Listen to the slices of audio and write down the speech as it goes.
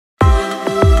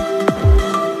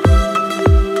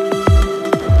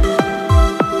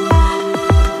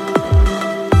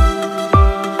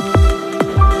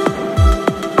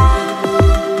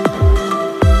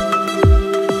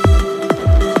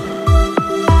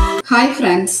Hi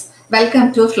friends,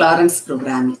 welcome to Florence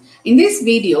Programming. In this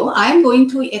video, I am going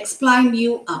to explain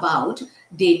you about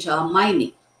data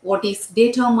mining. What is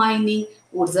data mining?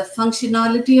 What's the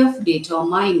functionality of data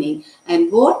mining?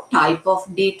 And what type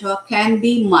of data can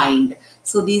be mined?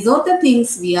 So these are the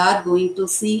things we are going to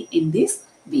see in this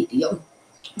video.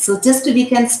 So just we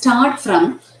can start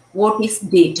from what is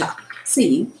data.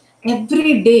 See,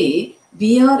 every day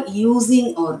we are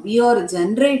using or we are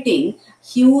generating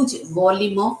huge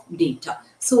volume of data.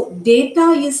 So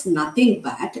data is nothing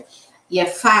but a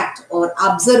fact or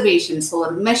observations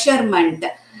or measurement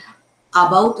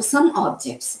about some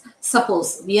objects.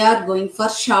 Suppose we are going for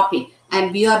shopping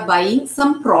and we are buying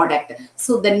some product.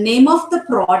 So the name of the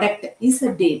product is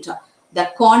a data.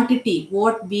 The quantity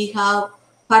what we have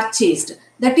purchased,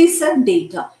 that is a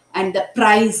data, and the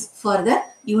price for the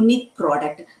unique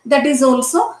product, that is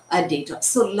also a data.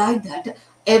 So like that,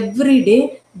 every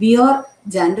day we are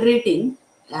generating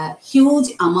a huge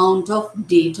amount of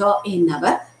data in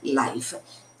our life.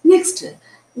 Next,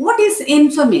 what is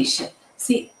information?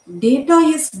 See, data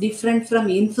is different from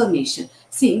information.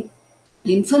 See,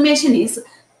 information is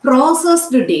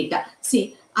processed data.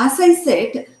 See, as I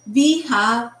said, we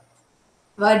have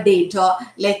our data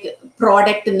like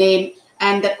product name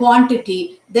and the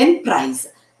quantity, then price.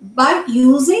 By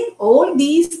using all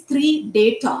these three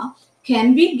data,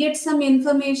 can we get some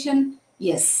information?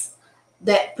 Yes.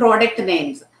 The product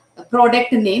name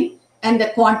and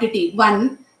the quantity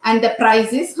 1 and the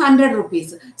price is 100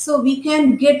 rupees. So we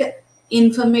can get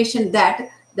information that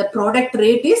the product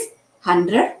rate is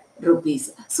 100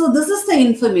 rupees. So this is the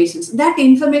information. That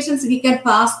information we can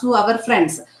pass to our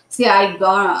friends. See,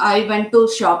 I went to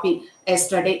shopping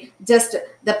yesterday. Just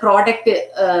the product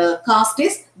cost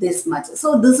is this much.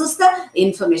 So this is the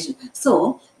information.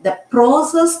 So the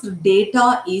processed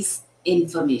data is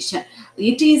information.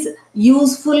 It is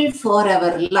useful for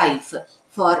our life,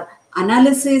 for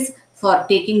analysis, for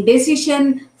taking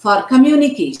decision, for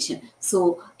communication.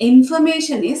 So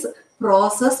information is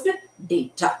processed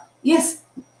data. Yes.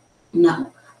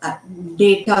 Now,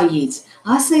 data is,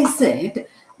 as I said,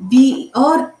 we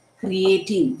are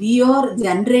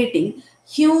generating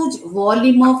huge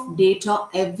volume of data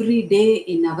every day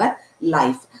in our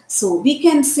life. So we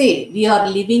can say we are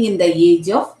living in the age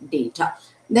of data.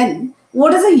 Then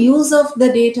what is the use of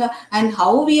the data and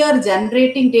how we are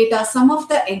generating data? Some of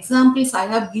the examples I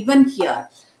have given here.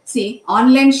 See,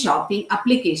 online shopping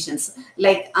applications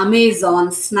like Amazon,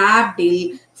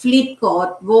 Snapdeal,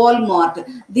 Flipkart,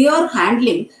 Walmart, they are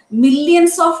handling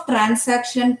millions of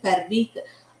transactions per week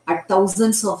at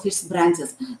thousands of its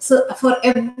branches. So for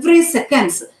every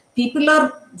seconds, people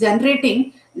are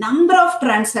generating number of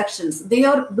transactions. They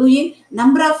are doing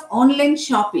number of online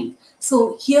shopping.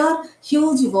 So here,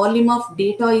 huge volume of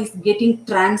data is getting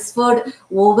transferred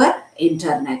over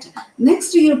internet.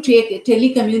 Next, you take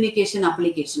telecommunication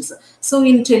applications. So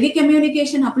in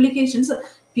telecommunication applications,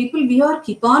 people, we are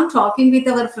keep on talking with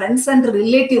our friends and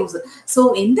relatives.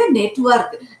 So in the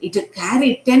network, it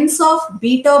carry tens of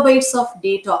petabytes of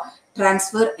data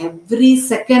transfer every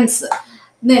seconds.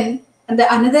 Then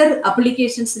the another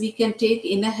applications we can take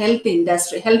in a health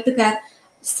industry, healthcare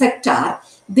sector,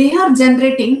 they are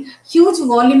generating huge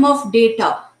volume of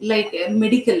data like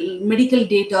medical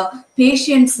data,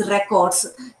 patients records,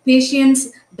 patients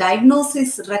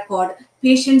diagnosis record,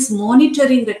 patients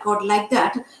monitoring record, like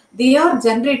that. They are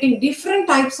generating different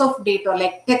types of data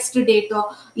like text data,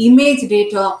 image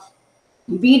data,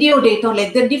 video data,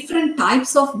 like the different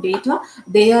types of data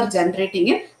they are generating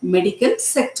in medical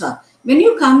sector. When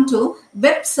you come to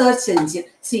web search engine,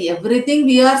 see, everything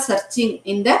we are searching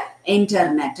in the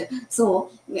internet.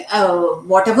 So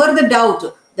whatever the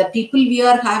doubt the people we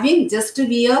are having, just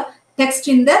we are text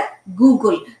in the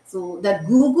Google. So the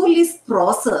Google is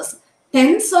process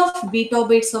tens of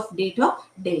petabytes of data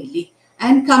daily.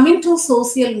 And coming to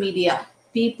social media,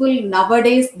 people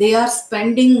nowadays, they are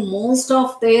spending most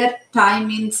of their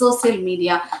time in social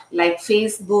media like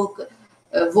Facebook,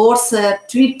 WhatsApp,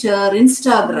 Twitter,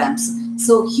 Instagrams.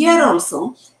 So here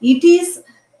also it is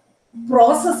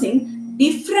processing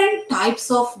different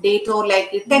types of data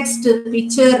like text,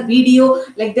 picture, video,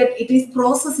 like that. It is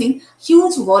processing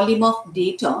huge volume of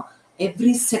data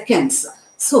every seconds.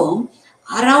 So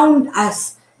around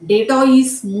us, data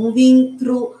is moving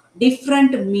through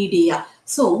different media.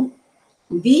 So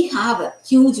we have a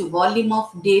huge volume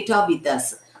of data with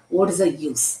us. What is the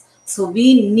use? So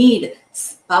we need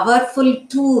powerful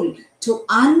tool to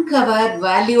uncover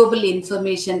valuable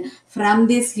information from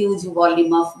this huge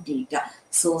volume of data.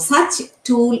 So such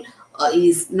tool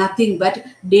is nothing but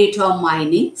data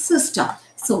mining system.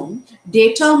 So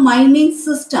data mining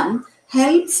system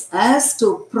helps us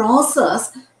to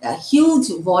process a huge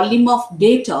volume of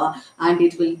data, and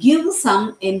it will give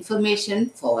some information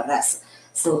for us.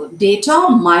 So data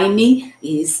mining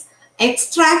is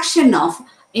extraction of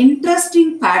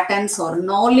interesting patterns or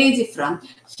knowledge from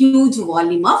huge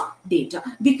volume of data,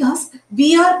 because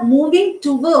we are moving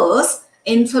towards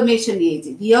information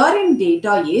age. We are in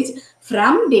data age.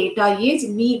 From data age,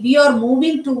 we are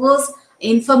moving towards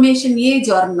information age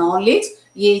or knowledge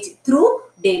age through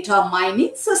data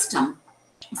mining system.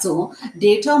 So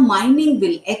data mining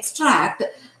will extract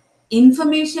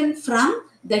information from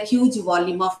the huge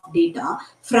volume of data.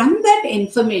 From that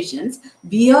information,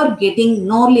 we are getting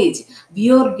knowledge,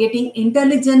 we are getting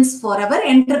intelligence for our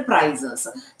enterprises.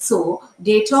 So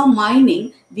data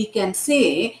mining, we can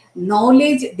say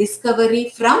knowledge discovery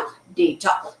from data.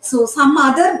 So some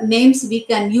other names we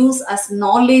can use as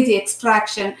knowledge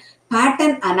extraction,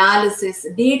 pattern analysis,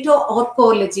 data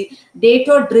archaeology,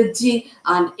 data dredging,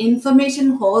 and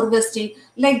information harvesting.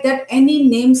 Like that, any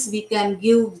names we can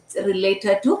give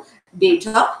related to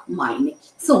data mining.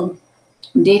 So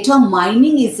data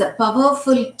mining is a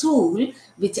powerful tool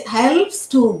which helps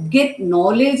to get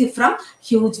knowledge from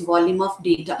huge volume of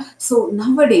data. So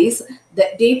nowadays,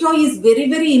 the data is very,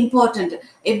 very important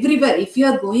everywhere. If you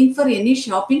are going for any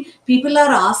shopping, people are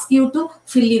asking you to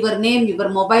fill your name, your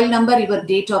mobile number, your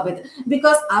date of birth,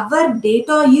 because our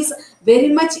data is very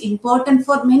much important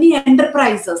for many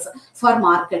enterprises for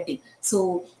marketing.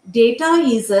 So data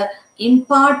is a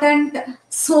important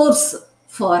source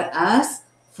for us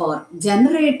for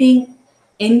generating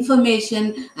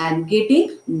information and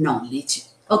getting knowledge.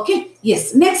 Okay,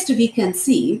 yes. Next, we can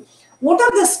see what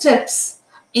are the steps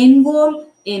involved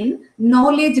in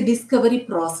knowledge discovery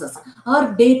process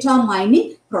or data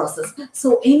mining process.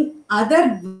 So, in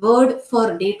other word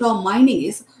for data mining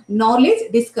is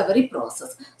knowledge discovery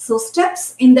process. So,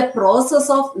 steps in the process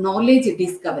of knowledge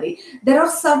discovery, there are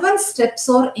 7 steps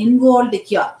are involved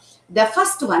here. The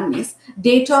first one is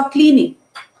data cleaning.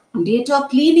 Data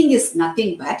cleaning is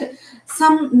nothing but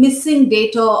some missing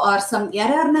data or some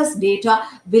erroneous data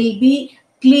will be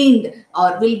cleaned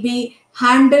or will be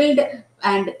handled,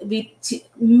 and which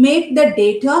make the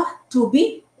data to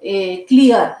be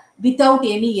clear without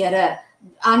any error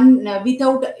and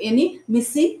without any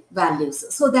missing values.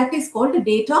 So that is called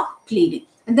data cleaning.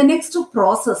 And the next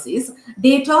process is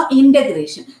data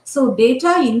integration. So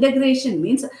data integration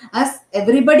means, as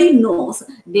everybody knows,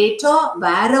 data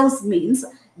warehouse means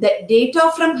the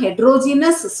data from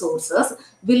heterogeneous sources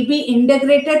will be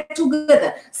integrated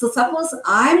together. So suppose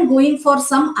I am going for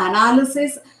some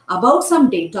analysis about some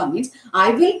data, means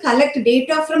I will collect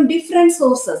data from different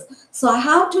sources. So I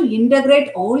have to integrate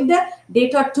all the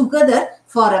data together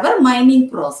for our mining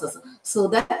process. So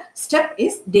the step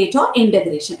is data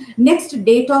integration. Next,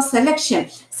 data selection.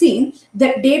 See,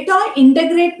 the data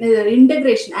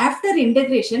integration, after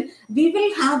integration, we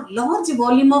will have large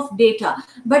volume of data,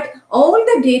 but all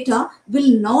the data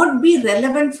will not be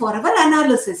relevant for our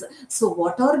analysis. So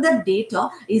what are the data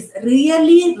is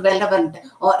really relevant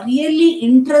or really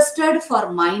interested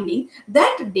for mining,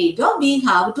 that data we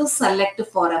have to select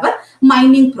for our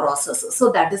mining process.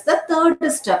 So that is the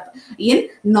third step in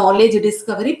knowledge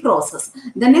discovery process.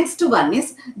 The next one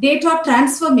is data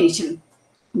transformation.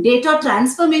 Data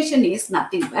transformation is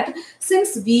nothing but,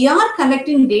 since we are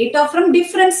collecting data from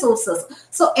different sources,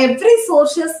 so every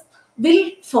sources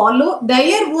will follow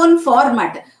their own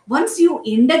format. Once you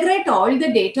integrate all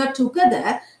the data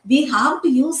together, we have to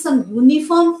use some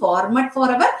uniform format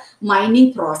for our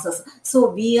mining process. So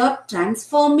we are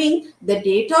transforming the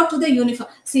data to the uniform.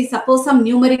 See, suppose some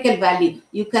numerical value,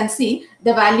 you can see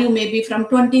the value may be from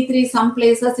 23, some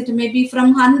places it may be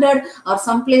from 100, or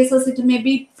some places it may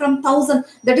be from 1000.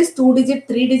 That is 2 digit,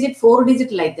 3 digit, 4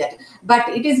 digit, like that. But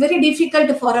it is very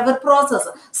difficult for our process.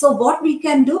 So what we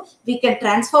can do, we can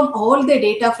transform all the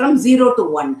data from 0 to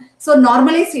 1. So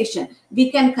normalization,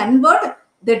 we can convert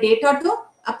the data to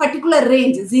a particular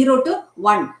range, 0 to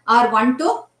 1 or 1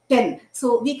 to 10.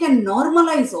 So we can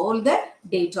normalize all the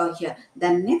data here. The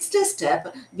next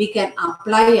step, we can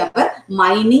apply our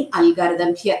mining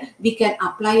algorithm here. We can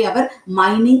apply our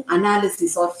mining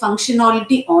analysis or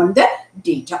functionality on the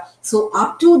data. So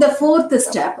up to the fourth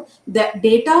step, the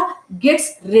data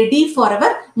gets ready for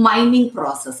our mining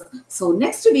process. So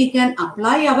next we can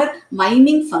apply our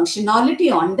mining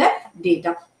functionality on the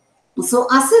data. So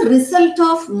as a result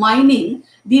of mining,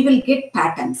 we will get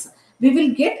patterns. We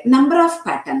will get number of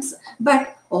patterns,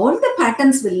 but all the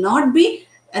patterns will not be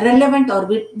relevant or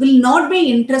will not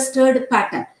be interested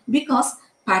pattern, because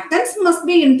patterns must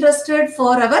be interested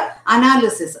for our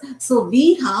analysis. So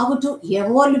we have to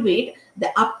evaluate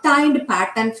the obtained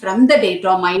pattern from the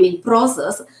data mining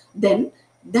process. Then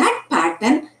that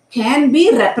pattern can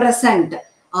be represent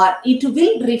or it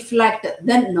will reflect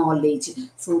the knowledge.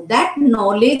 So that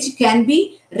knowledge can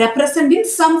be represented in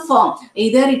some form.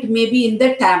 Either it may be in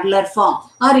the tabular form,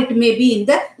 or it may be in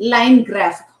the line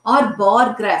graph or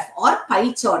bar graph or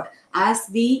pie chart. As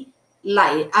we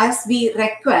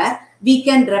require, we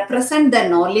can represent the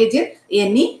knowledge in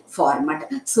any format.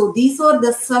 So these are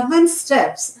the 7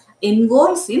 steps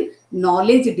involved in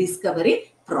knowledge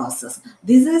discovery process.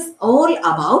 This is all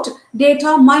about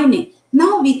data mining.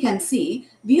 Now we can see,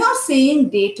 we are saying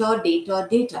data, data,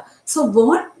 data. So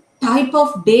what type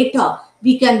of data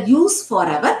we can use for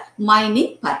our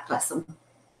mining purpose?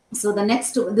 So the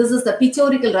next, this is the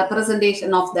pictorial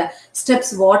representation of the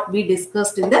steps what we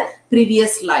discussed in the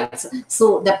previous slides.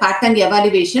 So the pattern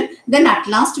evaluation, then at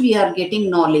last we are getting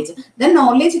knowledge. The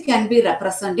knowledge can be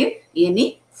represented in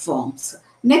any forms.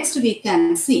 Next we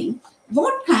can see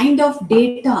what kind of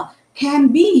data can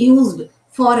be used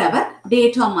for our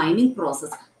data mining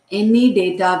process. Any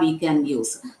data we can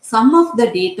use. Some of the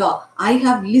data I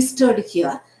have listed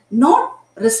here, not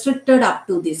restricted up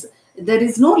to this. There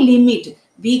is no limit.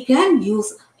 We can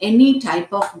use any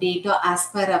type of data as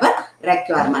per our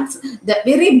requirements. The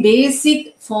very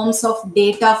basic forms of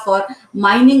data for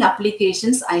mining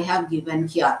applications I have given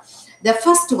here. The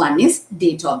first one is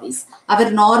database.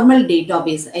 Our normal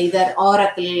database, either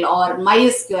Oracle or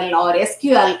MySQL or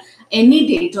SQL, any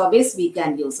database we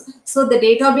can use. So the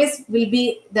database will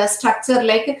be the structure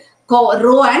like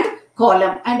row and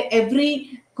column, and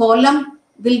every column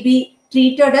will be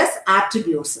treated as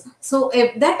attributes. So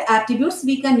if that attributes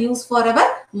we can use for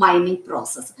our mining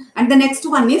process. And the next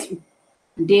one is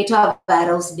data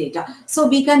warehouse data. So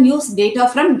we can use data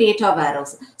from data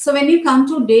warehouse. So when you come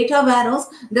to data warehouse,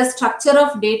 the structure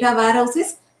of data warehouse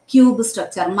is cube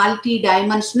structure,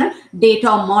 multi-dimensional data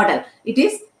model. It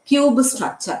is cube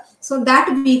structure. So that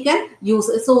we can use.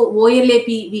 So OLAP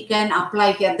we can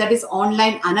apply here. That is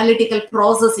online analytical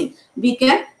processing. We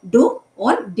can do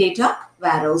on data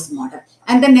warehouse model.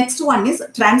 And the next one is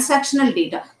transactional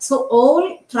data. So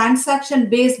all transaction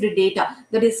based data,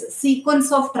 that is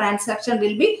sequence of transaction,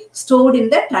 will be stored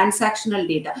in the transactional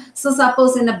data. So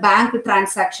suppose in a bank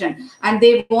transaction and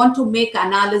they want to make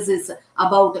analysis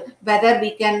about whether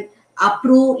we can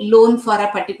approve loan for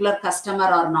a particular customer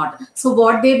or not. So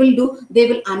what they will do, they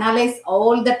will analyze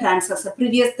all the transactions,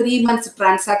 previous 3 months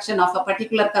transaction of a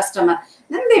particular customer.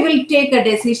 Then they will take a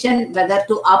decision whether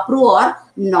to approve or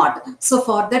not. So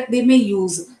for that they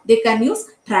can use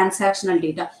transactional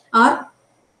data. Or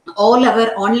all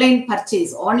our online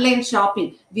purchase, online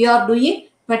shopping, we are doing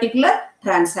particular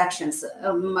transactions,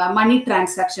 money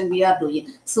transaction we are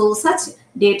doing. So such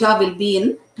data will be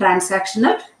in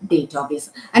transactional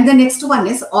database. And the next one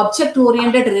is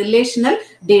object-oriented relational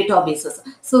databases.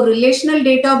 So relational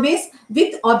database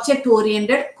with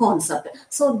object-oriented concept.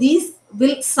 So these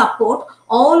will support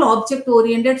all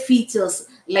object-oriented features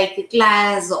like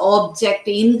class, object,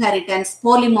 inheritance,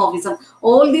 polymorphism.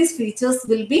 All these features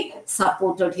will be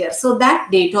supported here. So that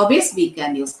database we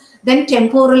can use. Then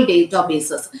temporal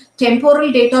databases.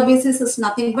 Temporal databases is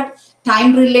nothing but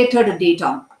time-related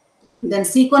data. Then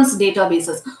sequence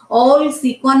databases. All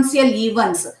sequential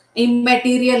events,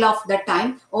 immaterial of the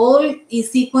time, all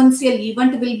sequential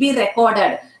event will be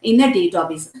recorded in a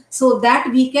database. So that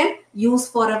we can use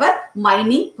for our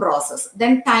mining process.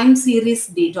 Then time series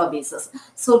databases.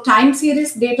 So time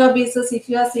series databases, if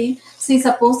you are seeing, see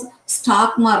suppose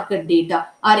stock market data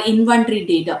or inventory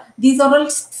data, these are all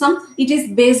it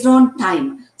is based on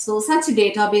time. So such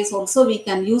database also we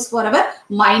can use for our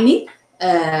mining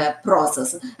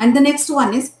process. And the next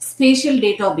one is spatial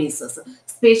databases.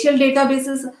 Spatial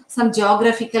databases, some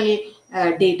geographical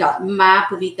data,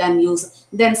 map we can use.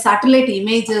 Then satellite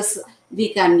images we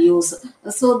can use.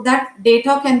 So that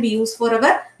data can be used for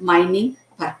our mining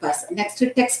purpose. Next,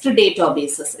 text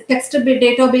databases. Text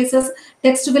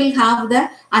will have the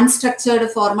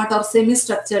unstructured format or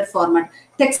semi-structured format.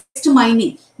 Text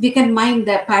mining, we can mine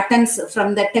the patterns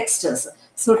from the texts.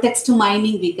 So text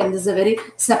mining, this is a very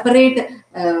separate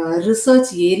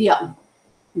research area.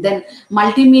 Then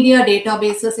multimedia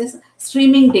databases is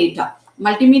streaming data.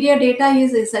 Multimedia data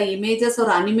is images or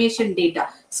animation data.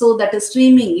 So that is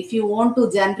streaming. If you want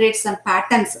to generate some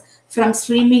patterns from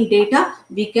streaming data,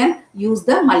 we can use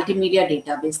the multimedia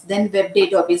database. Then web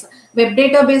database. Web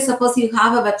database, suppose you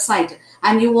have a website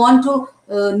and you want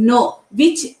to know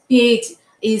which page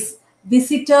is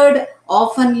visited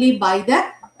oftenly by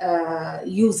the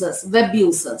users, web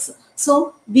users.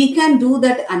 So we can do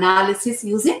that analysis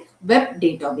using web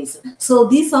database. So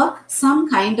these are some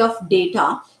kind of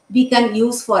data we can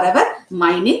use for our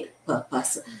mining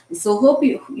purpose. So hope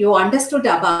you understood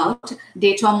about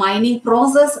data mining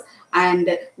process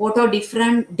and what are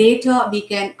different data we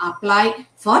can apply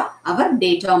for our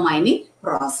data mining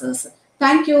process.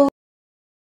 Thank you.